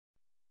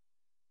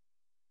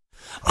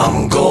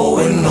I'm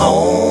going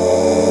home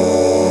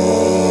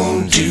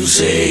to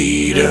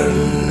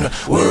Satan,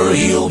 where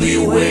he'll be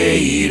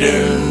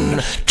waiting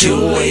to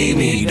lay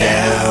me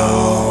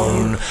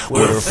down,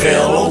 where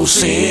fellow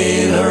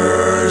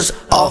sinners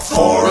are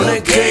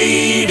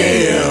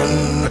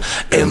fornicating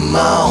in my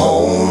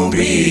home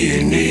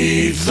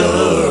beneath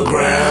the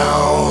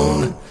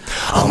ground.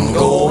 I'm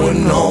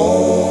going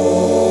home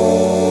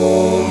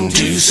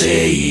to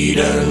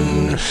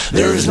Satan,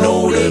 there's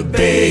no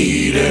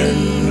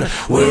debating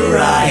where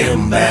I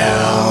am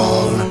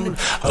bound.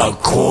 A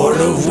quart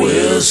of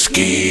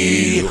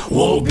whiskey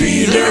will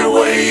be there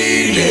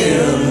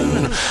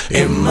waiting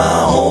in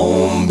my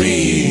home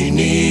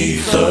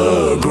beneath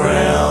the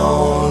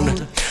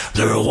ground.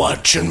 They're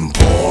watching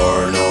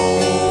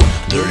porno,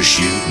 they're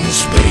shooting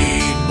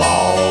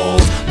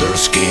speedballs, they're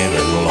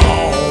skinning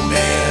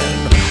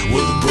lawmen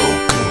with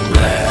broken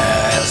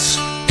glass.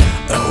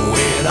 And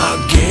when I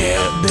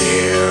get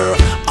there,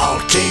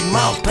 I'll take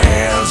my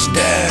pants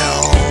down.